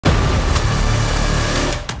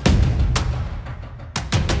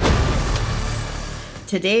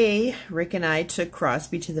Today, Rick and I took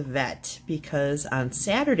Crosby to the vet because on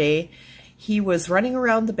Saturday he was running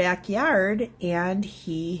around the backyard and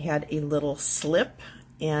he had a little slip,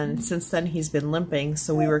 and since then he's been limping,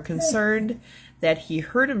 so we were concerned that he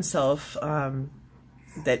hurt himself. We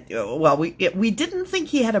didn't think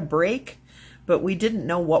he had a break, but we didn't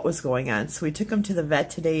know what was going on, so we took him to the vet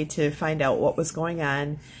today to find out what was going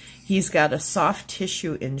on. He's got a soft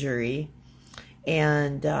tissue injury,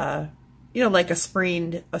 and like a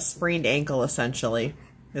sprained ankle, essentially,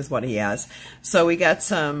 is what he has. So we got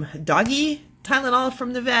some doggy Tylenol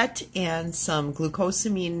from the vet and some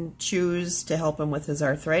glucosamine chews to help him with his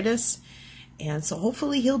arthritis. And so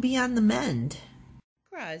hopefully he'll be on the mend.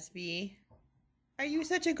 Crosby, are you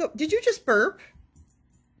such a good... Did you just burp?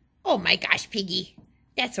 Oh my gosh, Piggy.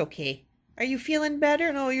 That's okay. Are you feeling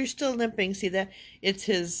better? No, you're still limping. See that? It's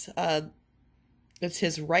his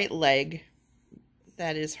right leg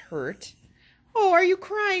that is hurt. Oh, are you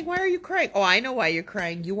crying? Why are you crying? Oh, I know why you're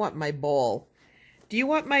crying. You want my bowl. Do you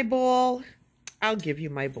want my bowl? I'll give you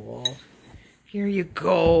my bowl. Here you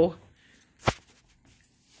go.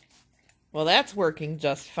 Well, that's working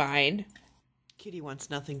just fine. Kitty wants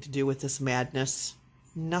nothing to do with this madness.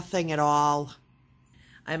 Nothing at all.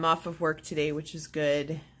 I'm off of work today, which is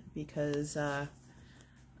good because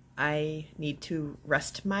I need to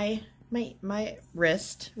rest my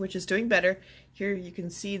wrist, which is doing better. Here you can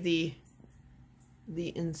see the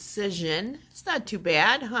incision. It's not too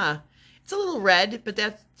bad, huh? It's a little red, but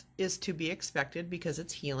that is to be expected because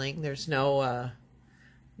it's healing. There's no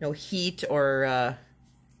heat or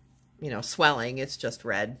swelling. It's just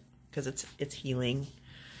red because it's healing.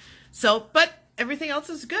 So, but everything else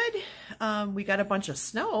is good. We got a bunch of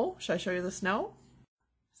snow. Should I show you the snow?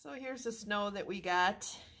 So here's the snow that we got.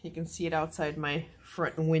 You can see it outside my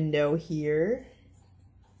front window here.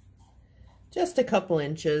 Just a couple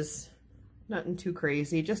inches. Nothing too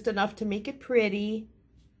crazy, just enough to make it pretty.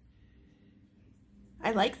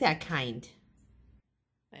 I like that kind.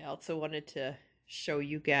 I also wanted to show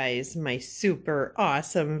you guys my super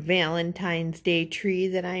awesome Valentine's Day tree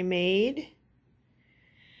that I made.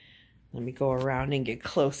 Let me go around and get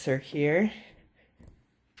closer here.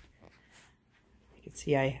 You can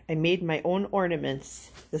see I made my own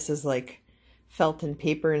ornaments. This is like felt and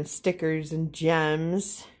paper and stickers and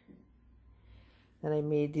gems that I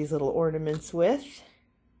made these little ornaments with.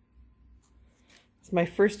 It's my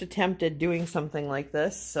first attempt at doing something like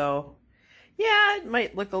this, so yeah, it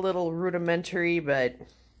might look a little rudimentary, but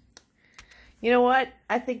you know what?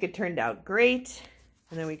 I think it turned out great.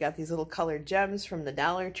 And then we got these little colored gems from the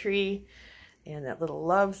Dollar Tree and that little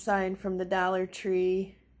love sign from the Dollar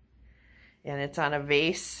Tree. And it's on a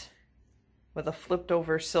vase with a flipped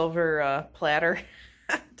over silver platter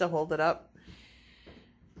to hold it up.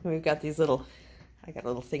 And we've got these little... I got a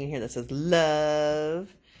little thing in here that says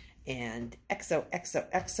love and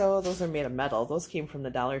XOXOXO. Those are made of metal. Those came from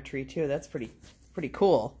the Dollar Tree too. That's pretty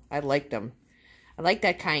cool. I liked them. I like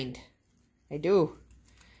that kind. I do.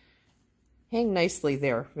 Hang nicely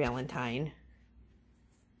there, Valentine.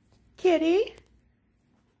 Kitty?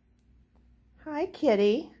 Hi,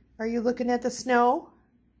 Kitty. Are you looking at the snow?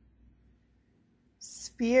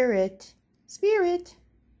 Spirit. Spirit.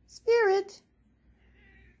 Spirit.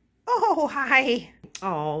 Oh, hi.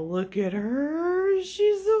 Oh, look at her.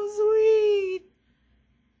 She's so sweet.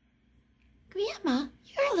 Grandma,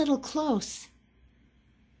 you're a little close.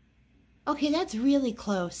 Okay, that's really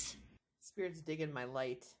close. Spirit's digging my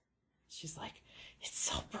light. She's like, it's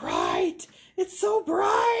so bright. It's so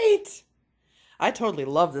bright. I totally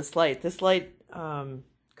love this light. This light,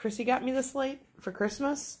 Chrissy got me this light for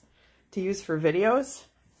Christmas to use for videos.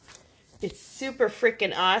 It's super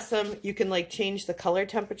freaking awesome. You can like change the color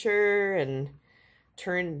temperature and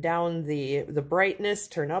turn down the brightness,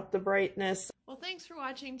 turn up the brightness. Well, thanks for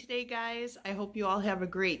watching today, guys. I hope you all have a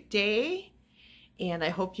great day. And I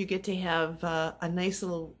hope you get to have a nice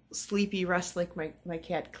little sleepy rest like my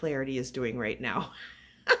cat Clarity is doing right now.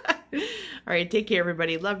 All right, take care,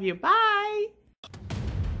 everybody. Love you. Bye.